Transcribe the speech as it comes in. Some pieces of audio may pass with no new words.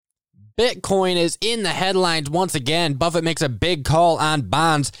Bitcoin is in the headlines once again. Buffett makes a big call on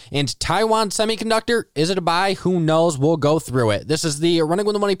bonds. And Taiwan Semiconductor, is it a buy? Who knows? We'll go through it. This is the Running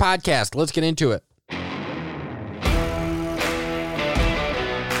with the Money podcast. Let's get into it.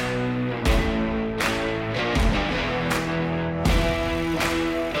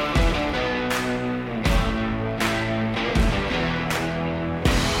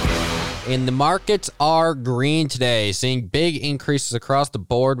 And the markets are green today, seeing big increases across the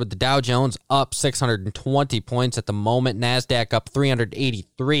board with the Dow Jones up 620 points at the moment, NASDAQ up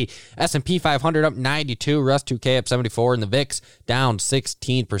 383, S&P 500 up 92, Rust 2K up 74, and the VIX down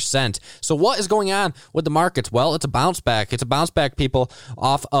 16%. So what is going on with the markets? Well, it's a bounce back. It's a bounce back, people,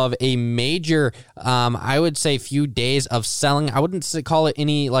 off of a major, I would say, few days of selling. I wouldn't call it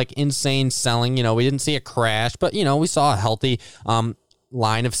any like insane selling. You know, we didn't see a crash, but, you know, we saw a healthy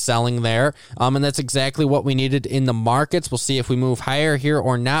line of selling there, and that's exactly what we needed in the markets. We'll see if we move higher here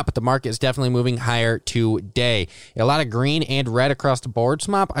or not, but the market is definitely moving higher today. A lot of green and red across the board,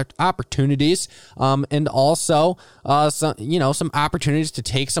 some opportunities, and also some opportunities to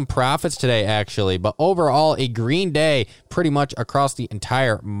take some profits today, actually. But overall, a green day pretty much across the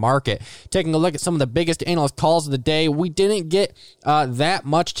entire market. Taking a look at some of the biggest analyst calls of the day, we didn't get that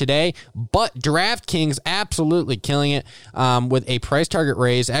much today, but DraftKings absolutely killing it with a price target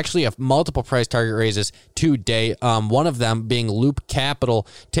raise, actually multiple price target raises today. One of them being Loop Capital,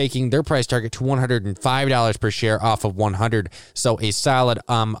 taking their price target to $105 per share off of $100. So a solid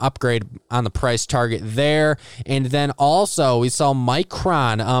upgrade on the price target there. And then also we saw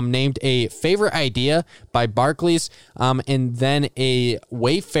Micron named a favorite idea by Barclays, and then a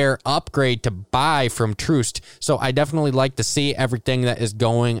Wayfair upgrade to buy from Troost. So I definitely like to see everything that is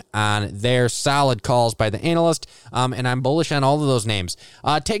going on there. Solid calls by the analyst, and I'm bullish on all of those names.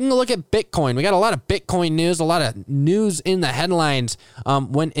 Taking a look at Bitcoin, we got a lot of Bitcoin news, a lot of news in the headlines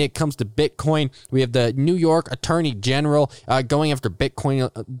when it comes to Bitcoin. We have the New York Attorney General going after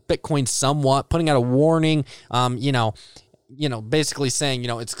Bitcoin somewhat, putting out a warning, basically saying,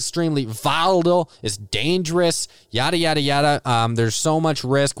 it's extremely volatile, it's dangerous, yada, yada, yada. There's so much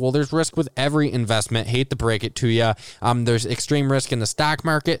risk. Well, there's risk with every investment. Hate to break it to you. There's extreme risk in the stock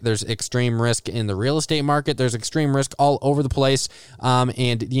market. There's extreme risk in the real estate market. There's extreme risk all over the place.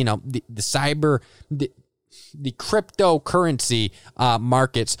 The cryptocurrency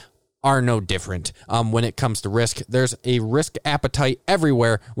markets are no different when it comes to risk. There's a risk appetite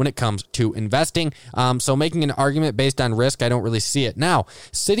everywhere when it comes to investing. So making an argument based on risk, I don't really see it. Now,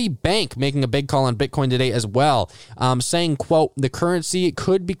 Citibank making a big call on Bitcoin today as well, saying, quote, the currency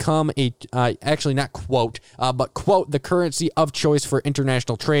could become actually not quote, but quote, the currency of choice for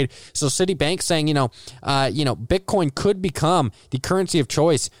international trade. So Citibank saying, Bitcoin could become the currency of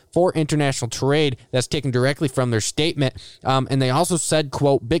choice for international trade. That's taken directly from their statement. And they also said,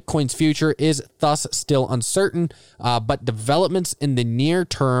 quote, Bitcoin's future is thus still uncertain, but developments in the near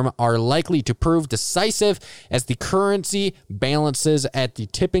term are likely to prove decisive as the currency balances at the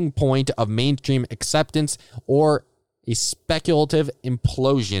tipping point of mainstream acceptance or a speculative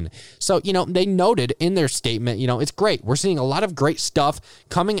implosion. So, they noted in their statement, it's great. We're seeing a lot of great stuff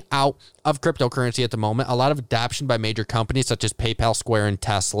coming out of cryptocurrency at the moment, a lot of adoption by major companies such as PayPal, Square, and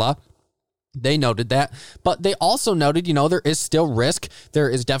Tesla. They noted that, but they also noted, there is still risk. There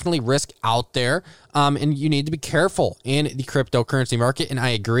is definitely risk out there, and you need to be careful in the cryptocurrency market, and I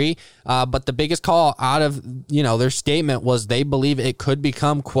agree. But the biggest call out of, their statement was they believe it could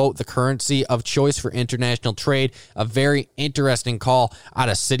become, quote, the currency of choice for international trade. A very interesting call out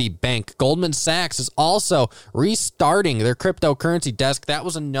of Citibank. Goldman Sachs is also restarting their cryptocurrency desk. That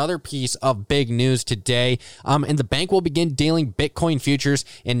was another piece of big news today. And the bank will begin dealing Bitcoin futures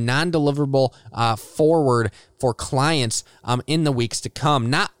and non-deliverable forward for clients in the weeks to come.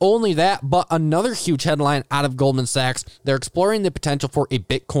 Not only that, but another huge headline out of Goldman Sachs, they're exploring the potential for a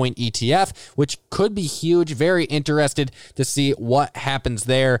Bitcoin ETF, which could be huge. Very interested to see what happens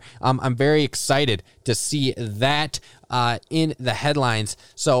there. I'm very excited to see that in the headlines.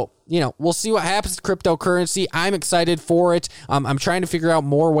 So, we'll see what happens to cryptocurrency. I'm excited for it. I'm trying to figure out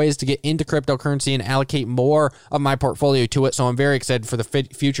more ways to get into cryptocurrency and allocate more of my portfolio to it. So I'm very excited for the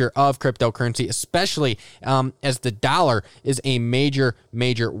future of cryptocurrency, especially as the dollar is a major,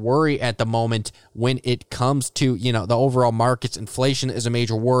 major worry at the moment when it comes to, the overall markets. Inflation is a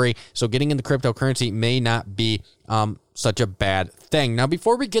major worry. So getting into cryptocurrency may not be such a bad thing. Now,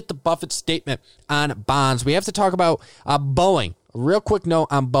 before we get to Buffett's statement on bonds, we have to talk about Boeing. A real quick note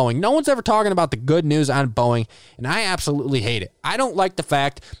on Boeing. No one's ever talking about the good news on Boeing, and I absolutely hate it. I don't like the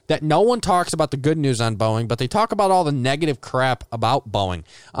fact that no one talks about the good news on Boeing, but they talk about all the negative crap about Boeing,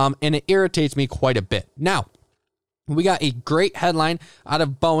 and it irritates me quite a bit. Now, We got a great headline out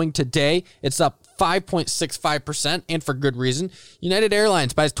of Boeing today. It's up 5.65%, and for good reason. United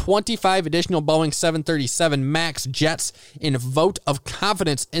Airlines buys 25 additional Boeing 737 MAX jets in a vote of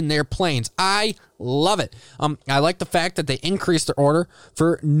confidence in their planes. I love it. I like the fact that they increased their order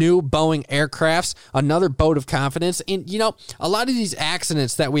for new Boeing aircrafts, another vote of confidence. And, a lot of these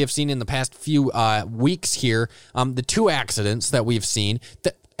accidents that we have seen in the past few weeks here, the two accidents that we've seen,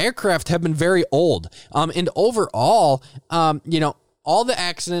 aircraft have been very old. And overall, all the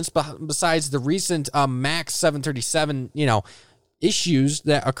accidents besides the recent MAX 737, issues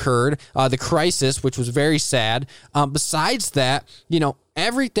that occurred, the crisis, which was very sad. Besides that,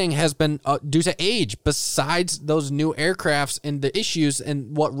 everything has been due to age besides those new aircrafts and the issues.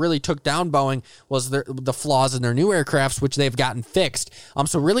 And what really took down Boeing was the flaws in their new aircrafts, which they've gotten fixed.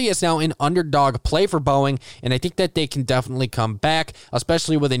 So really it's now an underdog play for Boeing. And I think that they can definitely come back,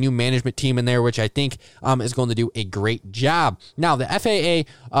 especially with a new management team in there, which I think is going to do a great job. Now, the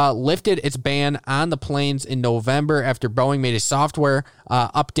FAA lifted its ban on the planes in November after Boeing made a software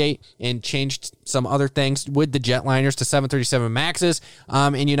update and changed some other things with the jetliners to 737 MAXs.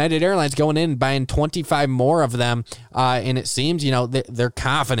 And United Airlines going in and buying 25 more of them. And it seems, they're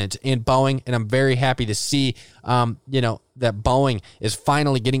confident in Boeing. And I'm very happy to see, that Boeing is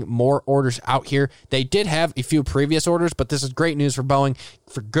finally getting more orders out here. They did have a few previous orders, but this is great news for Boeing.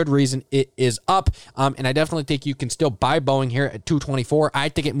 For good reason, it is up. And I definitely think you can still buy Boeing here at 224. I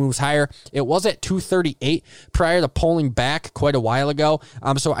think it moves higher. It was at 238 prior to pulling back quite a while ago.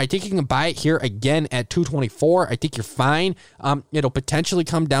 So I think you can buy it here again at 224. I think you're fine. It'll potentially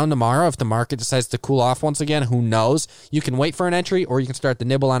come down tomorrow if the market decides to cool off once again. Who knows? You can wait for an entry or you can start the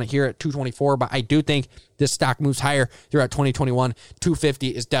nibble on it here at 224. But I do think this stock moves higher throughout 2021. 250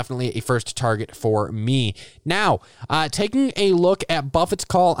 is definitely a first target for me. Now, taking a look at Buffett's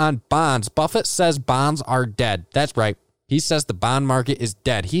call on bonds. Buffett says bonds are dead. That's right. He says the bond market is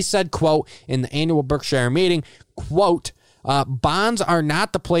dead. He said, quote, in the annual Berkshire meeting, quote, bonds are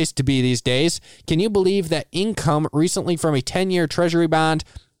not the place to be these days. Can you believe that income recently from a 10-year treasury bond,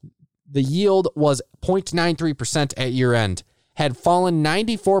 the yield was 0.93% at year end, had fallen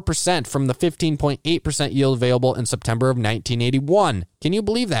 94% from the 15.8% yield available in September of 1981. Can you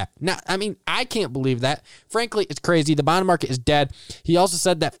believe that? Now, I can't believe that. Frankly, it's crazy. The bond market is dead. He also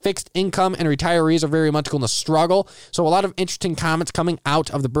said that fixed income and retirees are very much going to struggle. So a lot of interesting comments coming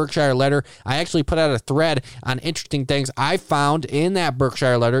out of the Berkshire letter. I actually put out a thread on interesting things I found in that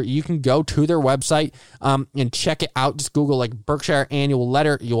Berkshire letter. You can go to their website and check it out. Just Google Berkshire annual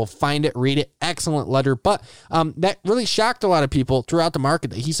letter. You will find it, read it. Excellent letter. But that really shocked a lot of people throughout the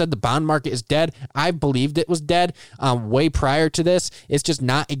market. He said the bond market is dead. I believed it was dead way prior to this. It's just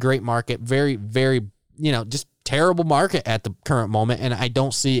not a great market. Very, very, just terrible market at the current moment. And I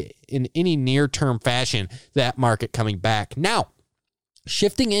don't see in any near-term fashion that market coming back. Now,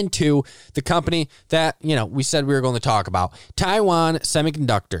 shifting into the company that, we said we were going to talk about, Taiwan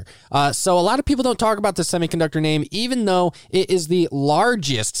Semiconductor. So a lot of people don't talk about the semiconductor name, even though it is the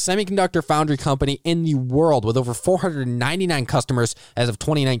largest semiconductor foundry company in the world with over 499 customers as of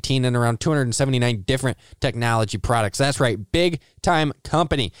 2019 and around 279 different technology products. That's right. Big time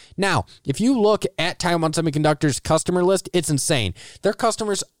company. Now, if you look at Taiwan Semiconductor's customer list, it's insane. Their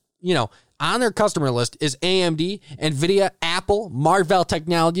customers, on their customer list is AMD, NVIDIA, Apple, Marvell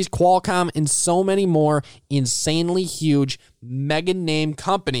Technologies, Qualcomm, and so many more insanely huge mega name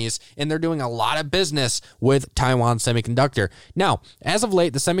companies, and they're doing a lot of business with Taiwan Semiconductor. Now, as of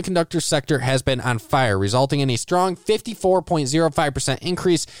late, the semiconductor sector has been on fire, resulting in a strong 54.05%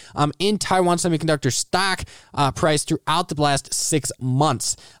 increase in Taiwan Semiconductor stock price throughout the last 6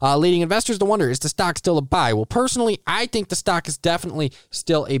 months, leading investors to wonder, is the stock still a buy? Well, personally, I think the stock is definitely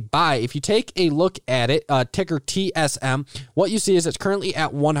still a buy. If you take a look at it, ticker TSM, what you see is it's currently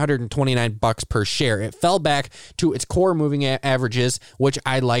at $129 per share. It fell back to its core moving averages, which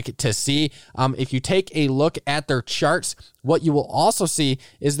I like to see. If you take a look at their charts, what you will also see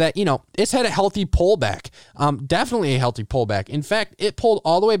is that, it's had a healthy pullback, definitely a healthy pullback. In fact, it pulled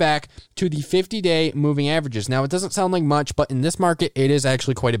all the way back to the 50-day moving averages. Now, it doesn't sound like much, but in this market, it is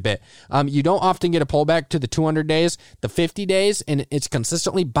actually quite a bit. You don't often get a pullback to the 200 days, the 50 days, and it's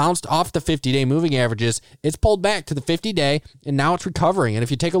consistently bounced off the 50-day moving averages. It's pulled back to the 50-day, and now it's recovering. And if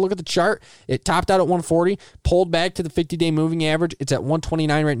you take a look at the chart, it topped out at 140, pulled back to the 50-day moving average. It's at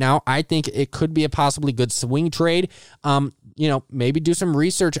 129 right now. I think it could be a possibly good swing trade. Maybe do some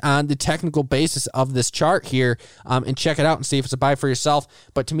research on the technical basis of this chart here and check it out and see if it's a buy for yourself.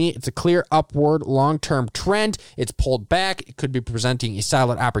 But to me, it's a clear upward long-term trend. It's pulled back. It could be presenting a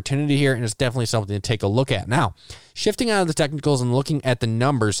solid opportunity here, and it's definitely something to take a look at. Now, shifting out of the technicals and looking at the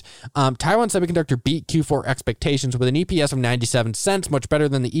numbers, Taiwan Semiconductor beat Q4 expectations with an EPS of 97 cents, much better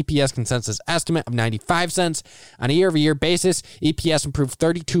than the EPS consensus estimate of 95 cents. On a year-over-year basis, EPS improved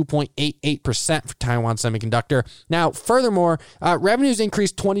 32.88% for Taiwan Semiconductor. Now, furthermore, revenues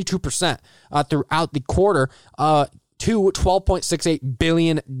increased 22% throughout the quarter, to $12.68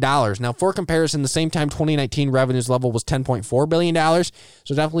 billion. Now, for comparison, the same time 2019 revenues level was $10.4 billion,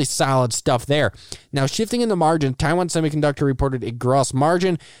 so definitely solid stuff there. Now, shifting into margin, Taiwan Semiconductor reported a gross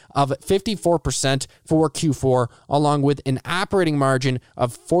margin of 54% for Q4, along with an operating margin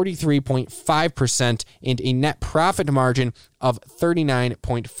of 43.5% and a net profit margin of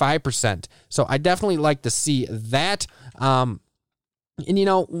 39.5%. So I definitely like to see that. And,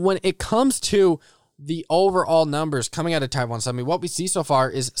 when it comes to the overall numbers coming out of Taiwan Semi, what we see so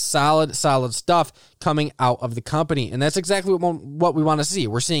far is solid stuff coming out of the company. And that's exactly what we want to see.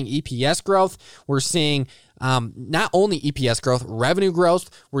 We're seeing EPS growth. We're seeing not only EPS growth, revenue growth.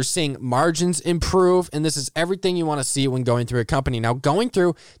 We're seeing margins improve. And this is everything you want to see when going through a company. Now, going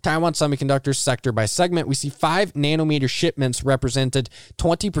through Taiwan Semiconductor sector by segment, we see 5 nanometer shipments represented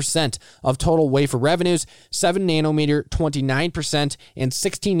 20% of total wafer revenues, 7 nanometer 29%, and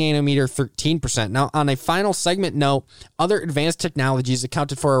 16 nanometer 13%. Now, on a final segment note, other advanced technologies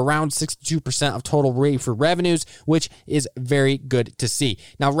accounted for around 62% of total wafer revenues, which is very good to see.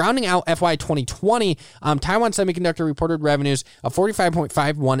 Now, rounding out FY 2020, Taiwan Semiconductor reported revenues of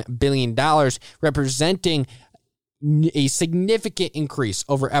 $45.51 billion, representing a significant increase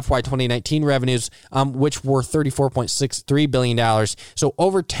over FY 2019 revenues, which were $34.63 billion. So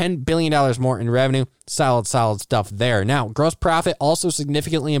over $10 billion more in revenue. Solid stuff there. Now, gross profit also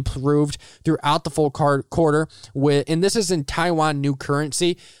significantly improved throughout the full quarter, and this is in Taiwan new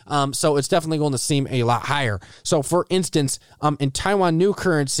currency, so it's definitely going to seem a lot higher. So, for instance, in Taiwan new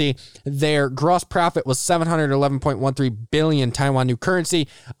currency, their gross profit was 711.13 billion Taiwan new currency,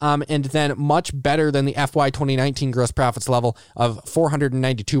 and then much better than the FY 2019 gross profits level of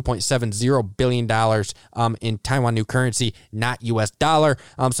 $492.70 billion in Taiwan new currency, not US dollar.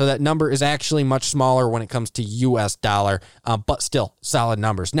 So that number is actually much smaller when it comes to US dollar, but still solid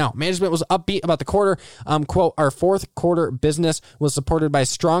numbers. Now, management was upbeat about the quarter. Quote, our fourth quarter business was supported by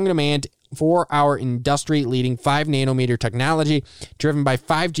strong demand for our industry-leading 5 nanometer technology, driven by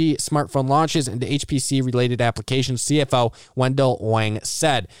 5G smartphone launches and HPC-related applications, CFO Wendell Wang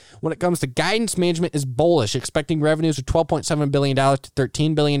said. When it comes to guidance, management is bullish, expecting revenues of $12.7 billion to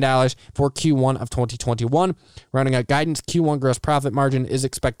 $13 billion for Q1 of 2021. Rounding out guidance, Q1 gross profit margin is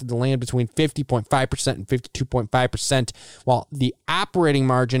expected to land between 50.5% and 52.5%, while the operating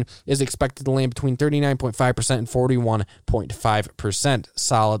margin is expected to land between 39.5% and 41.5%.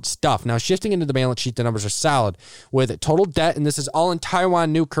 Solid stuff. Now, shifting into the balance sheet, the numbers are solid with total debt, and this is all in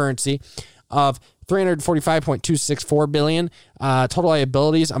Taiwan new currency, of $345.264 billion, total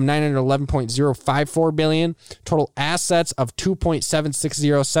liabilities of $911.054 billion, total assets of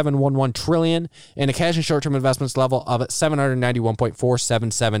 $2.760711 trillion, and a cash and short-term investments level of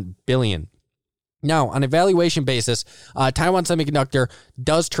 $791.477 billion. Now, on a valuation basis, Taiwan Semiconductor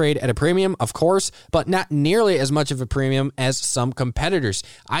does trade at a premium, of course, but not nearly as much of a premium as some competitors.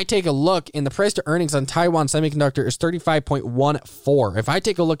 I take a look, and the price to earnings on Taiwan Semiconductor is 35.14. If I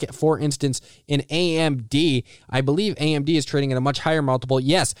take a look at, for instance, in AMD, I believe AMD is trading at a much higher multiple.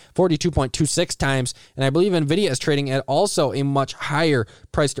 Yes, 42.26 times, and I believe NVIDIA is trading at also a much higher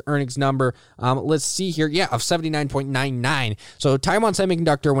price to earnings number. Let's see here, of 79.99. So Taiwan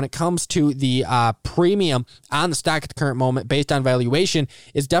Semiconductor, when it comes to the premium on the stock at the current moment based on valuation,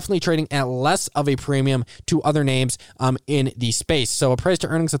 is definitely trading at less of a premium to other names in the space. So a price to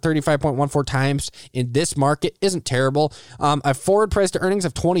earnings of 35.14 times in this market isn't terrible. A forward price to earnings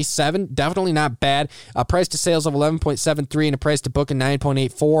of 27, definitely not bad. A price to sales of 11.73 and a price to book of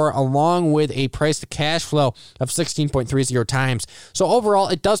 9.84, along with a price to cash flow of 16.30 times. So overall,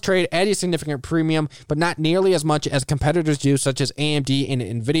 it does trade at a significant premium, but not nearly as much as competitors do, such as AMD and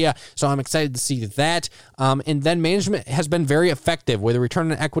NVIDIA. So I'm excited to see that. And then management has been very effective with a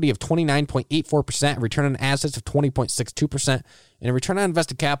return on equity of 29.84%, a return on assets of 20.62%, and a return on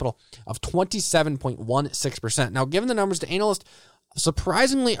invested capital of 27.16%. Now, given the numbers, the analysts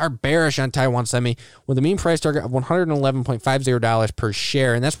surprisingly are bearish on Taiwan Semi with a mean price target of $111.50 per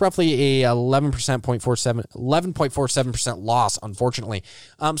share, and that's roughly a 11.47% loss, unfortunately.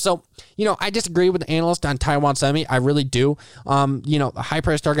 So, I disagree with the analyst on Taiwan Semi. I really do. The high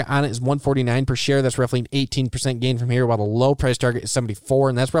price target on it is $149 per share. That's roughly an 18% gain from here, while the low price target is $74,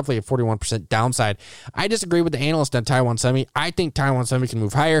 and that's roughly a 41% downside. I disagree with the analyst on Taiwan Semi. I think Taiwan Semi can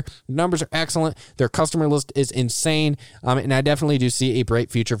move higher. The numbers are excellent. Their customer list is insane, and I definitely do see a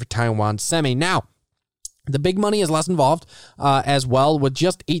bright future for Taiwan Semi. Now, The big money is less involved as well, with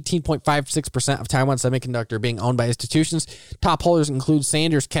just 18.56% of Taiwan Semiconductor being owned by institutions. Top holders include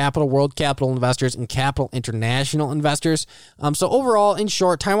Sanders Capital, World Capital Investors, and Capital International Investors. So overall, in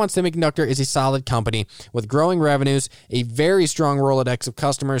short, Taiwan Semiconductor is a solid company with growing revenues, a very strong Rolodex of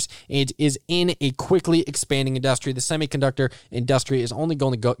customers, and is in a quickly expanding industry. The semiconductor industry is only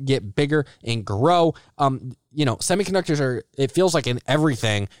going to get bigger and grow. Semiconductors are, it feels like in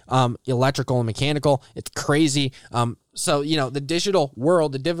everything, electrical and mechanical. It's crazy. So, the digital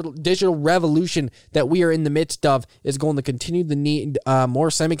world, the digital revolution that we are in the midst of is going to continue to need more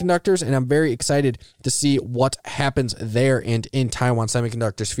semiconductors. And I'm very excited to see what happens there and in Taiwan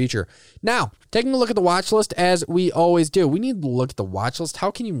Semiconductor's future. Now, taking a look at the watch list, as we always do, we need to look at the watch list.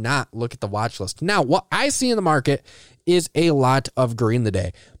 How can you not look at the watch list? Now, what I see in the market is a lot of green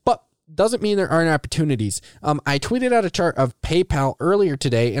today, but doesn't mean there aren't opportunities. I tweeted out a chart of PayPal earlier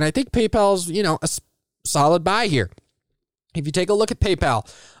today, and I think PayPal's, a solid buy here. If you take a look at PayPal,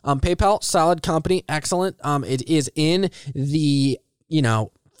 PayPal, solid company, excellent. It is in the,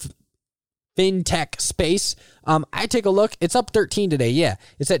 fintech space. I take a look, it's up 13 today. Yeah,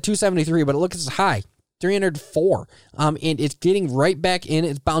 it's at 273, but it looks high. 304, and it's getting right back in.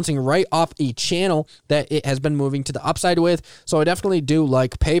 It's bouncing right off a channel that it has been moving to the upside with. So I definitely do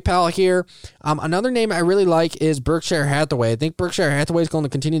like PayPal here. Another name I really like is Berkshire Hathaway. I think Berkshire Hathaway is going to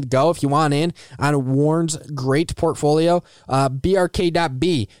continue to go. If you want in on Warren's great portfolio,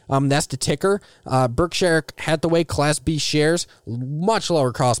 BRK.B, that's the ticker. Berkshire Hathaway Class B shares, much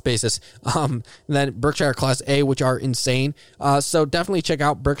lower cost basis than Berkshire Class A, which are insane. So definitely check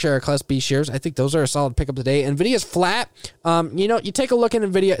out Berkshire Class B shares. I think those are a solid pick up today. Nvidia's flat. You take a look at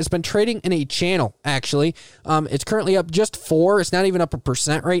Nvidia. It's been trading in a channel, actually. It's currently up just 4. It's not even up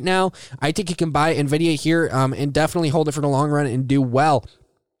 1% right now. I think you can buy Nvidia here and definitely hold it for the long run and do well.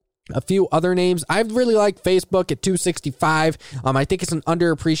 A few other names. I really like Facebook at 265. I think it's an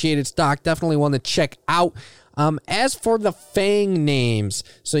underappreciated stock. Definitely one to check out. As for the FANG names,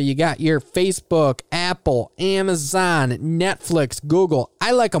 so you got your Facebook, Apple, Amazon, Netflix, Google.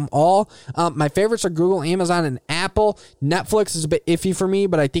 I like them all. My favorites are Google, Amazon, and Apple. Netflix is a bit iffy for me,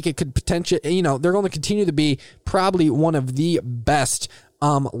 but I think it could potentially, they're going to continue to be probably one of the best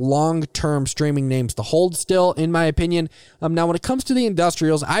long-term streaming names to hold still, in my opinion. Now, when it comes to the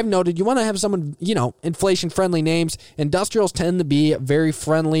industrials, I've noted you want to have some, inflation-friendly names. Industrials tend to be very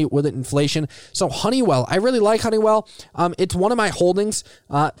friendly with inflation. So Honeywell, I really like Honeywell. It's one of my holdings.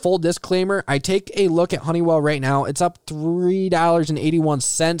 Full disclaimer, I take a look at Honeywell right now. It's up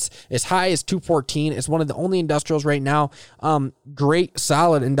 $3.81, as high as $2.14. It's one of the only industrials right now. Great,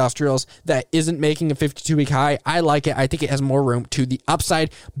 solid industrials that isn't making a 52-week high. I like it. I think it has more room to the upside.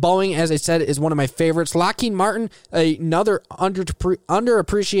 Boeing, as I said, is one of my favorites. Lockheed Martin, another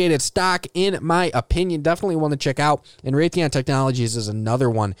underappreciated stock, in my opinion. Definitely one to check out. And Raytheon Technologies is another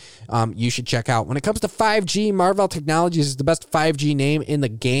one you should check out. When it comes to 5G, Marvell Technologies is the best 5G name in the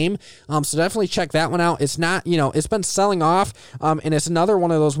game. So definitely check that one out. It's not, it's been selling off, and it's another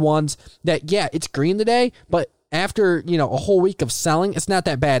one of those ones that, yeah, it's green today, but after, a whole week of selling, it's not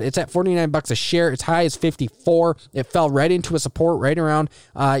that bad. It's at $49 a share. It's high as 54. It fell right into a support right around,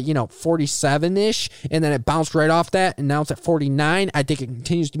 47-ish, and then it bounced right off that, and now it's at 49. I think it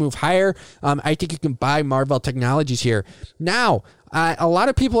continues to move higher. I think you can buy Marvell Technologies here. Now, a lot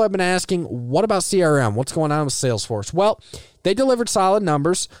of people have been asking, what about CRM? What's going on with Salesforce? Well, they delivered solid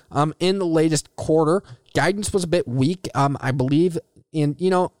numbers in the latest quarter. Guidance was a bit weak, I believe. And,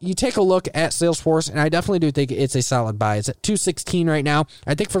 you take a look at Salesforce, and I definitely do think it's a solid buy. It's at 216 right now.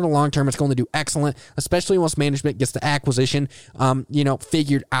 I think for the long term, it's going to do excellent, especially once management gets the acquisition,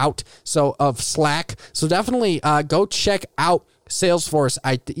 figured out. So of Slack. So definitely go check out Salesforce.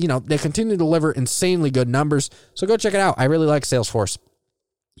 They continue to deliver insanely good numbers. So go check it out. I really like Salesforce.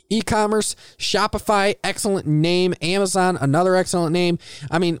 E-commerce, Shopify, excellent name. Amazon, another excellent name.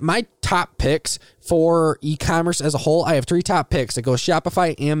 I mean, my top picks for e-commerce as a whole, I have 3 top picks. It goes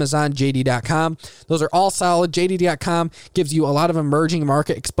Shopify, Amazon, JD.com. Those are all solid. JD.com gives you a lot of emerging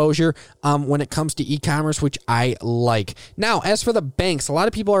market exposure when it comes to e-commerce, which I like. Now, as for the banks, a lot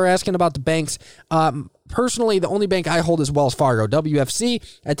of people are asking about the banks. Personally, the only bank I hold is Wells Fargo. WFC,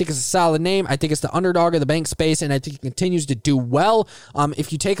 I think it's a solid name. I think it's the underdog of the bank space, and I think it continues to do well.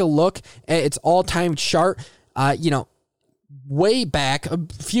 If you take a look at its all-time chart, way back a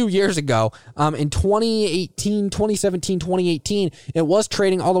few years ago, in 2017, 2018, it was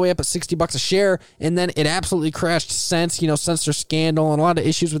trading all the way up at $60 a share, and then it absolutely crashed since their scandal and a lot of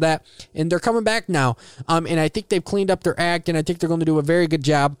issues with that, and they're coming back now, and I think they've cleaned up their act, and I think they're going to do a very good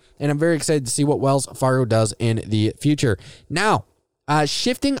job, and I'm very excited to see what Wells Fargo does in the future. Now,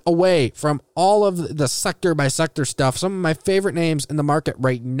 Shifting away from all of the sector by sector stuff, some of my favorite names in the market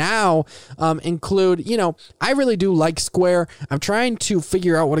right now include, I really do like Square. I'm trying to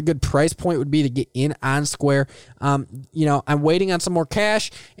figure out what a good price point would be to get in on Square. I'm waiting on some more cash,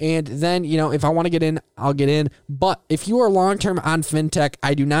 and then, if I want to get in, I'll get in. But if you are long-term on fintech,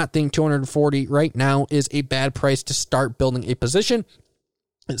 I do not think 240 right now is a bad price to start building a position.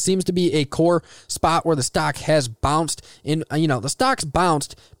 It seems to be a core spot where the stock has bounced in, the stock's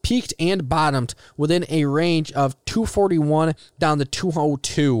bounced, peaked and bottomed within a range of 241 down to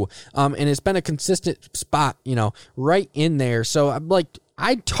 202. And it's been a consistent spot, right in there. So I'm like,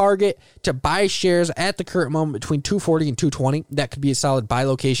 I'd target to buy shares at the current moment between 240 and 220. That could be a solid buy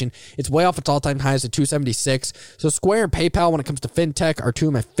location. It's way off its all-time highs at 276. So Square and PayPal, when it comes to fintech, are two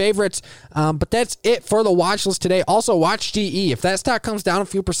of my favorites. But that's it for the watch list today. Also, watch GE. If that stock comes down a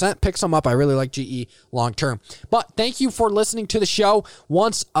few percent, pick some up. I really like GE long term. But thank you for listening to the show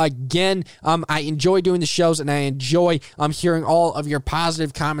once again. I enjoy doing the shows, and I enjoy hearing all of your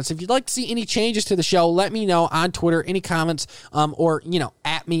positive comments. If you'd like to see any changes to the show, let me know on Twitter. Any comments, or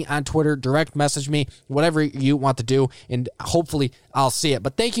at me on Twitter, direct message me, whatever you want to do, and hopefully I'll see it.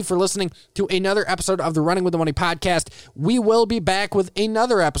 But thank you for listening to another episode of the Running with the Money podcast. We will be back with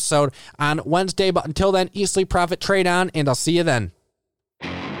another episode on Wednesday, but until then, eat, sleep, profit, trade on, and I'll see you then.